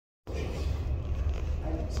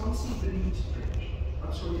something very strange.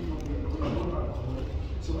 I'm sorry,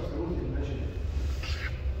 so I cannot imagine it.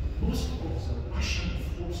 Most of the Russian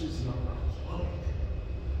forces are alcoholic,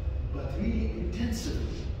 but really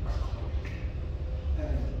intensively alcoholic.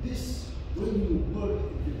 And this, when you work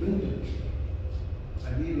independently,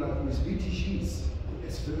 I mean, like with BTGs,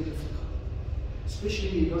 it's very difficult.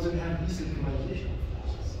 Especially it doesn't have decentralization of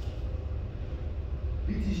forces.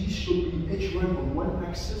 BTGs should be each one on one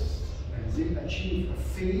axis, and they achieve a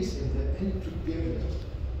phase and the end together,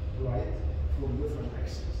 right, from different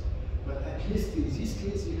axes. But at least in this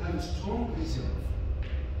case, you have a strong reserve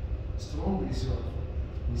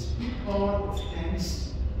with big power of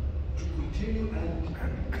tanks to continue and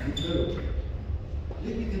develop.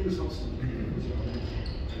 Let me tell you something.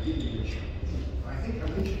 I think I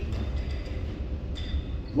mentioned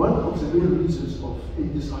one of the main reasons of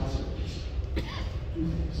indecisiveness. Two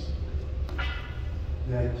things.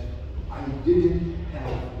 That I didn't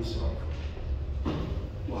have reserve.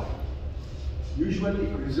 Why? Usually,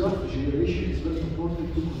 reserve generation is very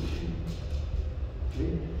important to continue.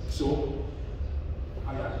 Okay? So,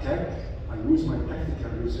 I attack, I use my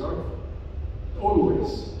tactical reserve.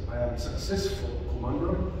 Always, I am successful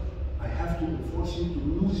commander. I have to enforce you to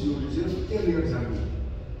lose your reserve earlier than me.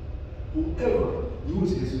 Whoever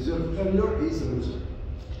uses his reserve earlier is a loser.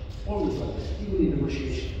 Always like that, even in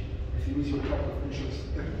negotiation. If you use your calculations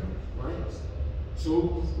earlier, right?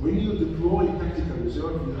 So when you deploy tactical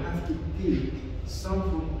reserve, you have to take some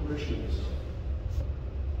from operational reserve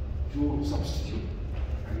to substitute.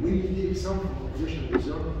 And when you take some from operational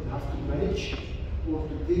reserve, you have to manage or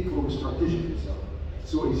to take from strategic reserve.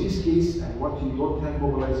 So in this case, and what you don't have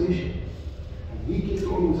mobilization, and he gets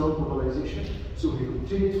on without mobilization, so he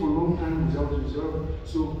continued for a long time without reserve,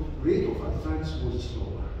 so rate of advance was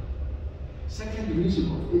slower. Second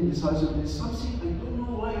reason of indecisiveness, something I don't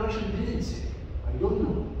know why Russia didn't say. I don't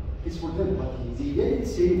know. It's for them, but they didn't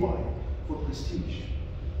say why. For prestige.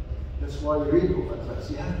 That's why rate of advance.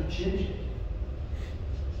 You have to change it.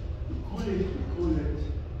 We call it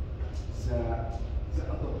the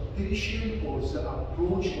adaptation or the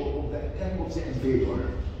approach or the attack of the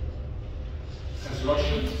invader. As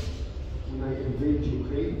Russians, when I invade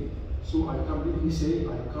Ukraine, so I completely say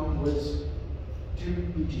I come with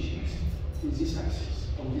 10 BTGs in this axis,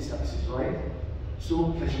 on this axis, right?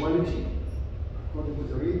 So casualty, according to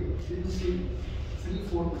the rate, let me say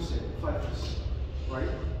 3-4%, 5%, right?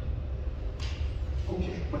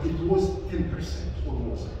 Okay, but it was 10% or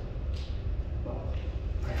more. But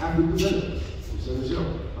I have to develop with the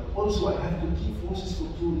reserve, but also I have to keep forces for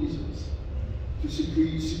two reasons. To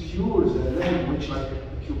secure the land which I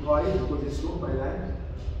occupy because it's not my land,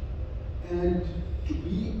 and to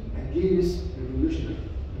be against revolutionary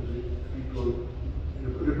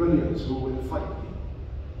rebellions who will fight me.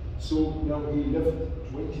 So now he left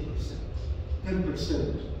 20%.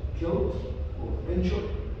 10% killed or injured,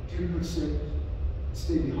 10%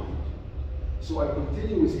 stay behind. So I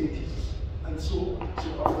continue with 80%. And so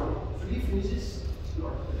after 3 phases, you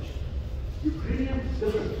are finished. Ukrainian,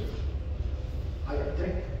 different. I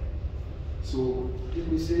attack. So let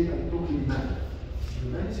me say I totally man. The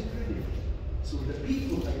man is Ukrainian. So the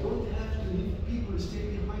people, I don't have to leave people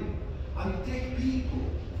stay behind. I take people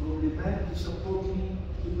from the man to support me,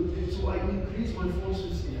 so I increase my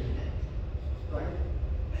forces in attack. Right?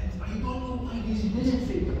 And I don't know why they didn't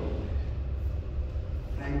think about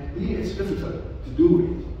it. And really it's difficult to do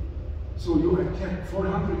it. So you attack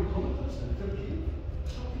 400 kilometers in Turkey.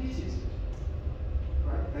 How easy is it?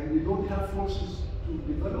 Right? And you don't have forces to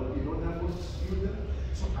develop, you don't have forces to secure them.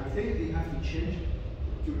 So I think they have to change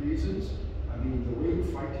 2 reasons. I mean, the way of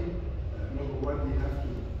fighting, number one, they have to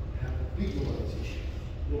have big mobilization,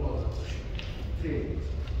 no other option. Training.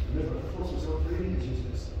 Remember, force without training is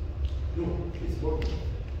useless. No, it's broken.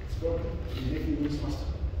 It's broken. You make it lose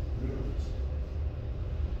faster. Remember this.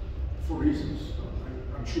 For reasons,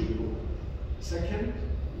 I'm sure you know. Second,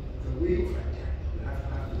 the way of attack. You have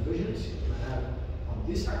to have divisions. You have on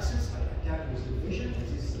this axis, I attack with division, and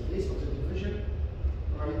this is the base of the division.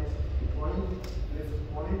 Right point,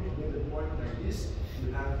 left point, middle point like this.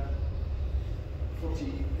 You have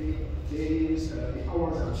 48 days,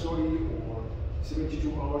 hours, I'm sorry, or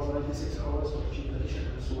 72 hours, 96 hours of achieve addition,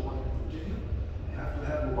 and so on and continue. You have to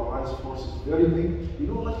have mobilized forces, very big. You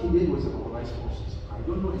know what he did with the mobilized forces? I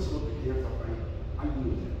don't know, it's not clear, but I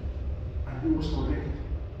knew that. And he was correct,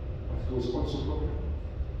 but it was also broken.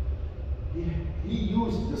 He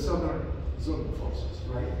used the southern zone forces,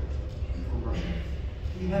 right, from Russia.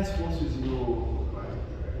 He has forces, you know, like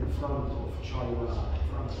in front of China, in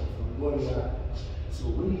front of Mongolia. So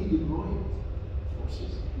when he deployed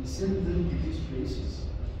forces, he sent them to these places.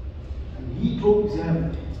 And he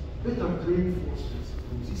pro-exam better trained forces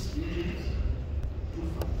from these regions to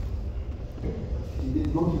fight. He did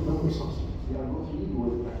not remember something. They are not really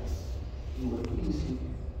well practiced. They were really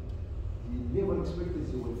sleeping. He never expected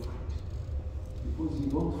they will fight because they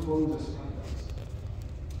don't follow the standards.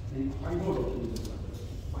 I know that you use the standards.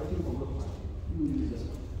 Fighting or not fighting, you will use the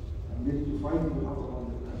standards. And then to fight, you will have to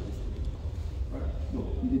understand it. Right? No,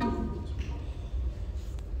 he didn't do it.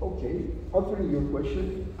 Okay, answering your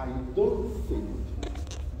question, I don't think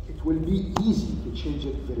it will be easy to change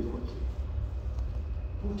it very quickly.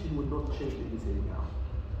 Putin will not change anything now.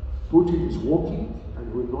 Putin is walking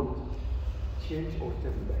and will not change or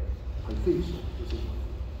turn back. I think so. This is my thing.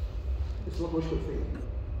 It's not much of a thing,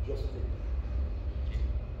 just a thing.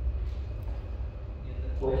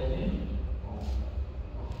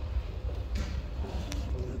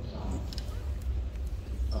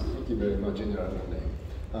 Thank you very much, General Ghoneim.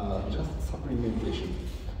 Just supplementation.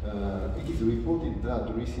 It is reported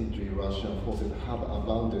that recently Russian forces have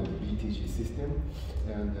abandoned BTG system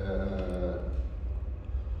and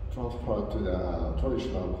transferred to the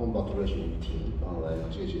traditional combat regime team,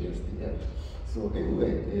 like JJSDF. So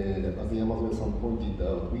anyway, as Yamazawa-san pointed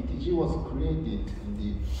out, BTG was created in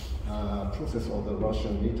the process of the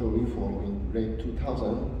Russian NATO reform in late 2000,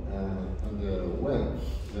 and when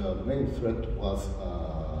the main threat was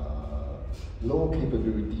low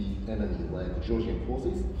capability enemy like Georgian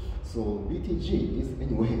forces. So BTG is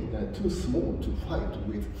anyway too small to fight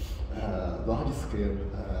with large scale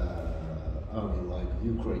army like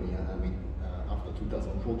Ukrainian army after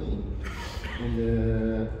 2014.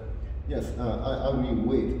 And yes, I will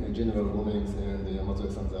wait General Ghoneim's and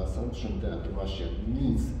Yamazawa-san's assumption that Russia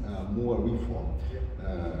needs more reform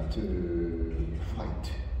to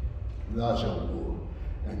fight larger war.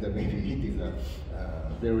 And maybe it is a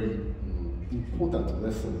very important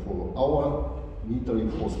lesson for our military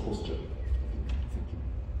force posture. Thank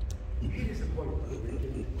you. Here is a point.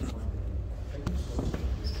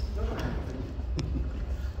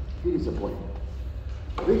 Here is a point.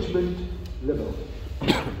 Regiment level.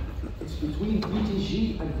 It's between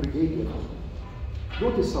BTG and brigade level.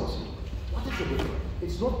 Notice something. What is the difference?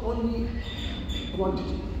 It's not only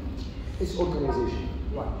quantity, it's organization.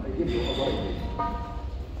 Right, I give you a right.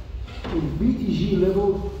 In BTG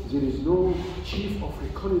level, there is no chief of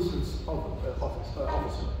reconnaissance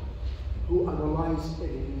officer who analyzes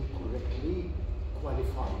enemy correctly,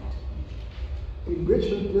 qualified. In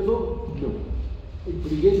regiment level, no. In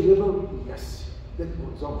brigade level, yes. That's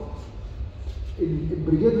for example. In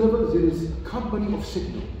brigade level, there is a company of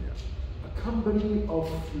signal, a company of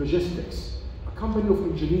logistics, a company of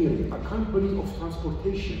engineering, a company of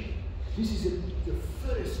transportation. This is the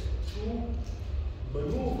first to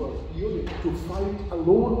maneuver unit to fight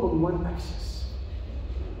alone on one axis,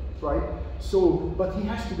 right? So, but he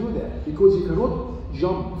has to do that because you cannot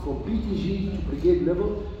jump from BTG to brigade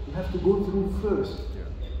level. You have to go through first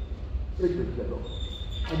regiment level,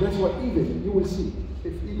 and that's why even you will see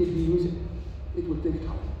if even he uses it will take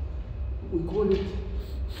time. We call it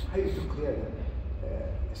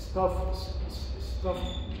staff of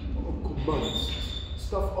commands,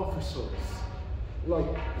 staff officers. Like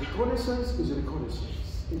reconnaissance is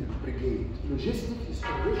reconnaissance in brigade. Logistics is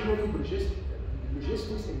originally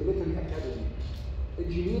logistics in military academy.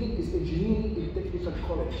 Engineering is engineering in technical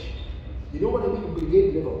college. You know what I mean in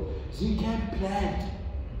brigade level? They can plan.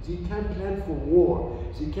 They can plan for war.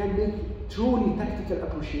 They can make truly tactical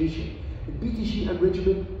appreciation. In BTG and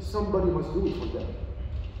regiment, somebody must do it for them.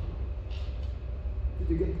 Did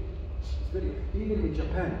you get it? It's very, even in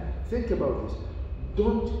Japan, think about this.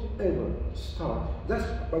 Don't ever start. That's,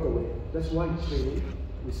 by the way, that's why training,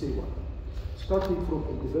 we say what? Starting from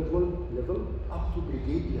individual level up to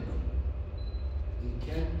brigade level. You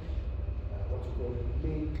can, what you call it,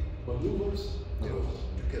 make maneuvers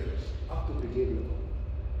together up to brigade level.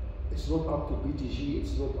 It's not up to BTG,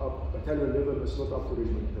 it's not up to battalion level, it's not up to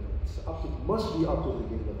regiment level. It's up to, must be up to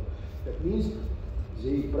brigade level. That means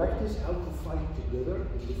they practice how to fight together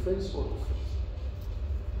in defense or offense.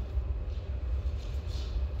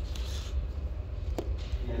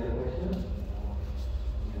 Any other questions?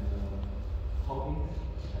 Topics?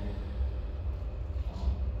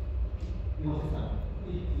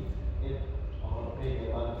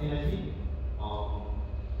 Energy.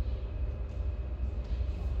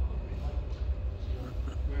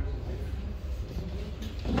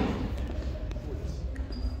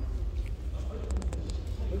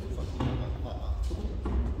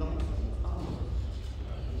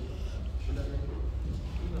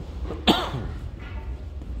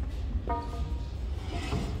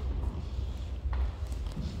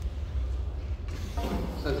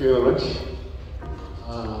 Thank you very much.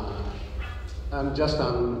 I'm just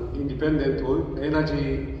an independent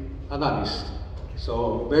energy analyst,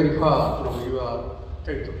 so very far from your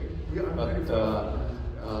territory. But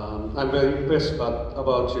I'm very impressed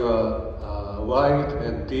about your wide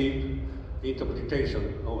and deep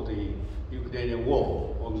interpretation of the Ukrainian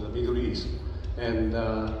war on the Middle East. And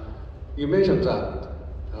you mentioned that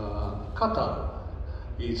Qatar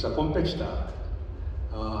is a competitor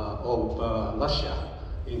of Russia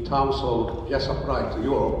in terms of gas supply to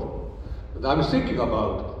Europe. But I'm thinking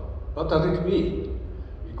about what does it mean?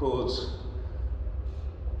 Because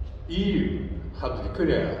EU had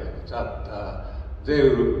declared that they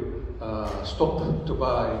will stop to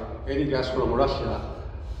buy any gas from Russia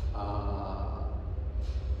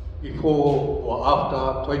before or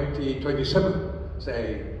after 2027,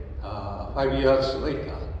 say 5 years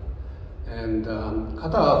later. And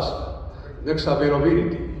Qatar's next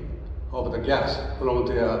availability of the gas from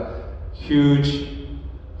their huge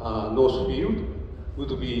North Field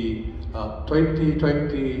would be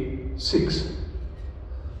 2026.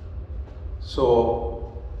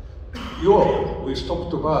 So Europe will stop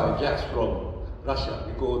to buy gas from Russia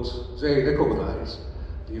because they recognize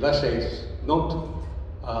the Russia is not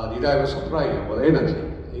a reliable supplier of energy,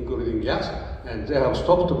 including gas, and they have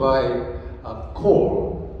stopped to buy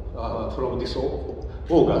coal from this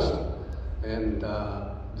August, and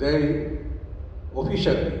they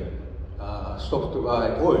officially stopped to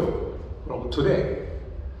buy oil from today,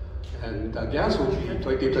 and gas will be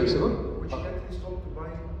 2027. Which country stopped to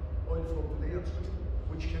buy oil from today?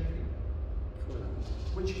 Which country?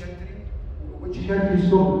 Which country? Which country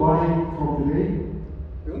stopped buying from today?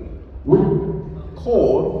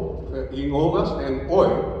 Coal in August and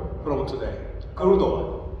oil from today, crude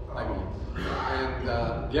oil, I mean.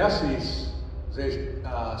 And gas is,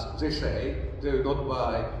 they say they will not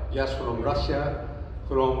buy gas from Russia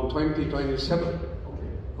from 2027.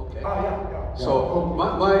 Okay. So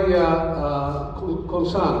my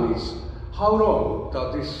concern is how long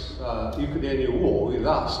does this Ukrainian war will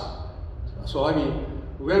last? So I mean,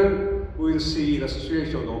 when we'll see the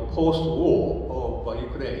situation of post-war of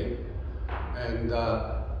Ukraine, and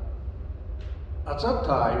at that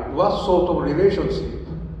time, what sort of relationship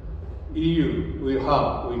EU will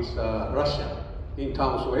have with Russia in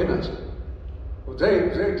terms of energy?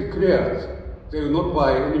 They declared they will not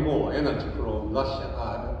buy any more energy from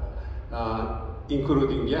Russia,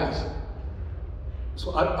 including gas.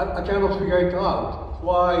 So I cannot figure it out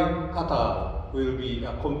why Qatar will be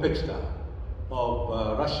a competitor of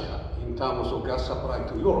Russia in terms of gas supply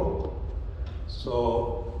to Europe.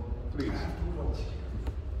 So, please.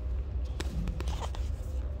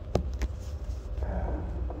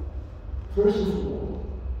 First of all,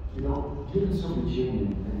 during the Soviet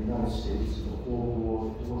Union and the United States, the Cold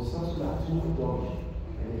War, it was such an ideology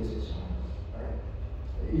against Israel, right?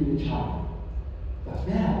 Even China. But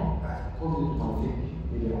now, according to my thinking,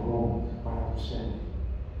 maybe I'm wrong by understanding,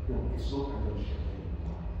 it's not ideology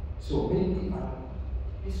anymore. So maybe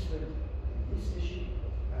Israel in this issue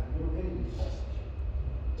and your enemy in this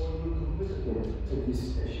issue, or your competitor in this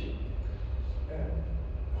issue.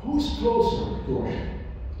 Who's closer to Russia?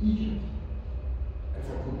 Egypt. If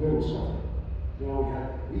I compare with Qatar, now we have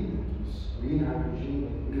agreement with green hydrogen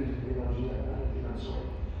and green energy and hydrogen and so on,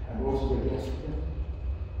 and also the gas together.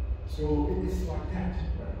 So it is like that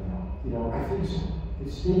right now. I think so.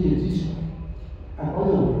 It's stated this way. And by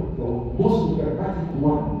the way, the most diplomatic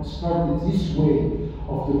one started this way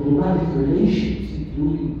of diplomatic relations,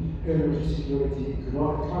 including energy security,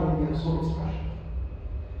 economy, and so on, it's Russia.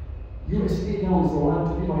 USA now is the one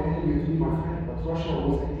to be my enemy, to be my friend, but Russia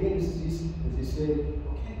was against this, and they said,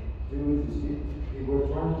 okay, they were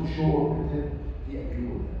trying to show up and then they agree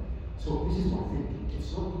with them. So this is my thinking.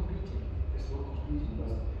 It's not competing,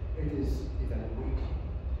 but it is evaluating.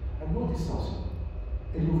 And notice something.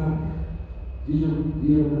 In November, do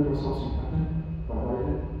you remember something happened by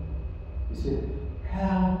Biden? He said,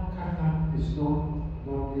 how Qatar is not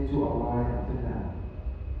ready to apply until now.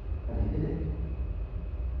 And he did it.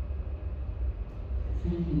 I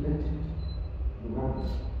think he meant it. November.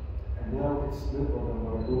 And now it's November,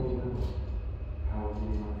 I don't remember how the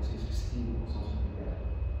United States 16 or something like that.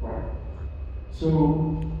 Right? So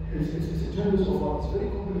it's in terms of it's very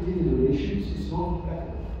complicated relations, it's not that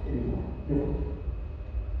anymore. Never.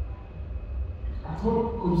 I thought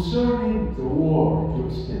concerning the war to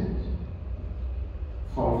extend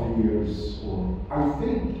 5 years, or I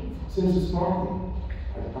think since the starting,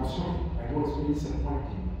 I'm sorry, I know it's very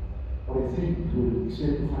disappointing, but I think it will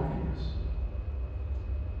extend to 5 years.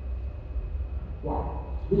 Why?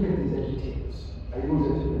 Look at these details. I know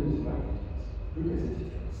that Japanese like details. Look at the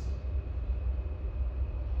details.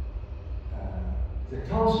 the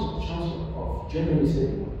chancellor of Germany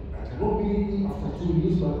said, I cannot believe after 2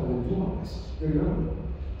 years, but I will do my best. You remember?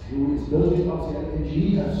 He was building up the LNG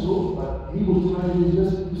and so, but he was trying his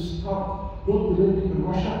best to start, not depending on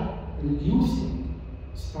Russia, reducing,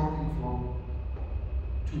 starting from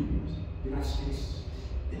 2 years. The United States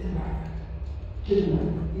didn't like that. Didn't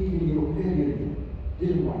like that. Even the European Union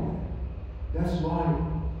didn't like that. That's why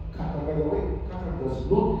Qatar, by the way, Qatar does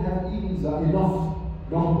not have even the enough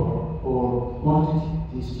number or quantity.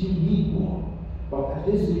 They still need more. But at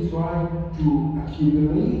least they try to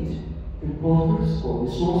accumulate importers or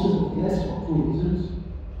resources of gas for 2 reasons.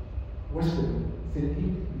 Western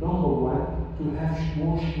thinking, number one, to have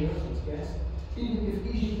more shares of gas. Even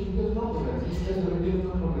if Egypt will get number like this, Israel will get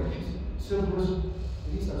number like this, Cyprus,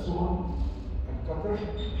 Greece, and so on, and Qatar,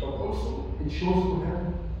 but also it shows to have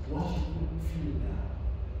what you feel now.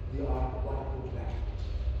 They are white or black.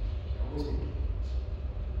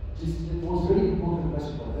 It was very important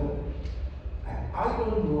message for them. And I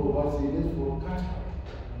don't know what they did for Qatar.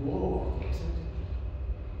 More accepted.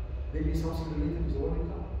 Maybe something related to the World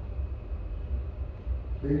Cup.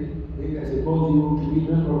 Maybe as I told you, to be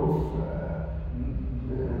member of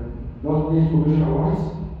not being commercial rights,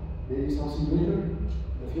 maybe something later in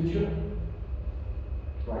the future.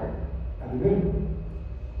 Right? And then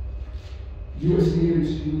USA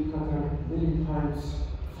rescued Qatar many times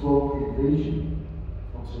from invasion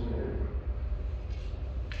from Saudi Arabia.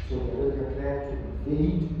 Saudi Arabia planned to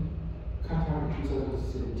invade Qatar in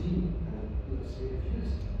 2017 and USA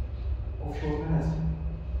refused. Offshore gas.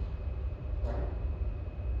 Right?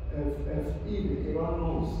 If even Iran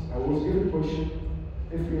knows, I was given a question,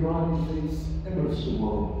 if Iran invades Emirates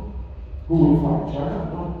tomorrow, who will fight? China?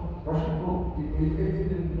 No. Russia? No. It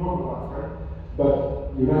didn't know about, right? But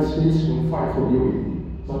the United States will fight for UAE.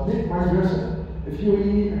 But then vice versa. If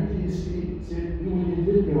UAE and TSA say we will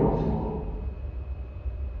invade Iran tomorrow,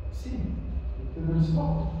 see, it doesn't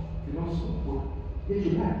stop. If you don't stop, we'll get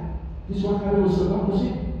you back. This is what happened with Saddam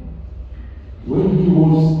Hussein. When he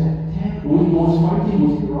was attacked, when he was fighting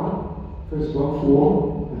with Iran, first Gulf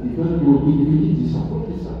War, and he felt he would be defeated, he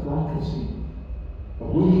supported Saddam Hussein. But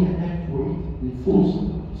when he attacked Kuwait, he forced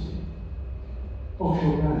Saddam Hussein.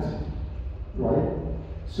 Offshore gas. Right?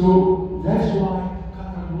 So that's why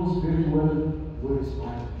Qatar knows very well where is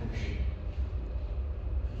my protection.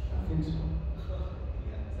 I think so.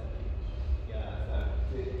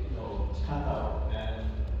 Qatar and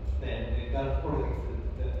then the Gulf politics,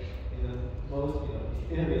 the most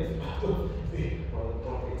mysterious part of the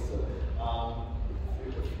politics.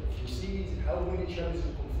 If you see how many challenges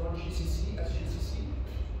confront GCC as GCC.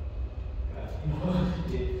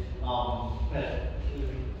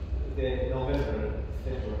 The November,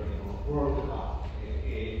 December, World Cup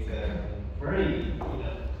is very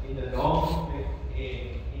in the long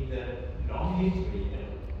history.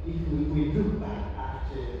 If we look back at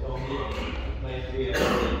the long history, it might be a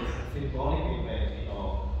symbolic event.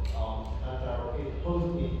 Qatar is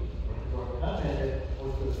hosting World Cup, and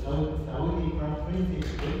also Saudi Crown Prince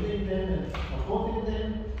is visiting them and supporting them.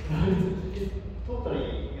 It's totally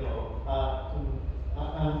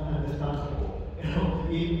understandable.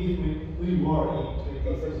 If we were in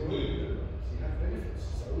 2016, you have benefits.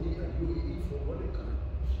 Saudi and UAE for World Cup.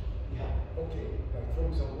 yeah. Okay, like for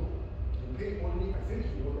example, you pay only, I think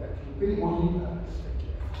you know that, you pay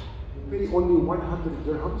only 100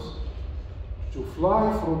 dirhams to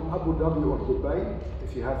fly from Abu Dhabi or Dubai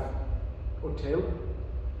if you have hotel,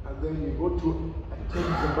 and then you go to attend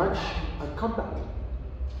the match and come back.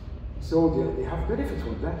 So they have benefit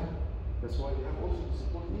from that. That's why they have also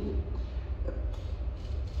support needed.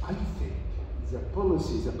 I think the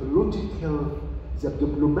policy, the political, the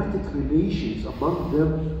diplomatic relations among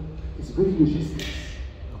them is very logistics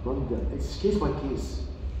among them. It's case by case.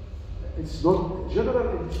 It's not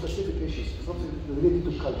general and specific issues. It's not related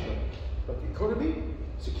to culture. But economy,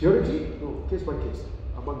 security, no, case by case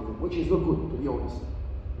among them, which is not good, to be honest.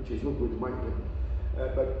 Which is not good in my opinion.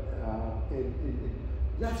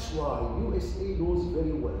 That's why USA knows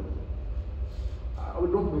very well. I will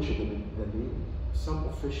not mention the name. Some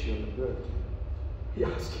official American, he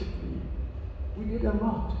asked me, we did a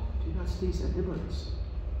lot to the United States and Emirates.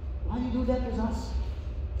 Why do you do that with us?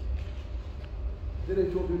 Then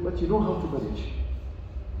I told him, but you know how to manage.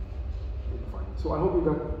 Fine. So I hope you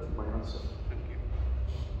got my answer. Thank you.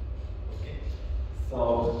 Okay. So,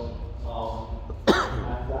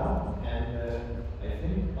 I'm done, and I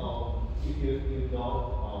think if you don't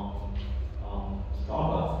stop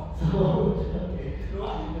us, so okay.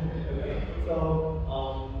 Okay. So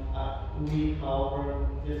we cover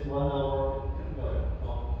just 1 hour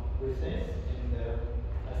recess, and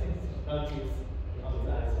I think lunch is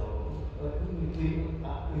outside. So we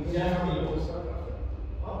we just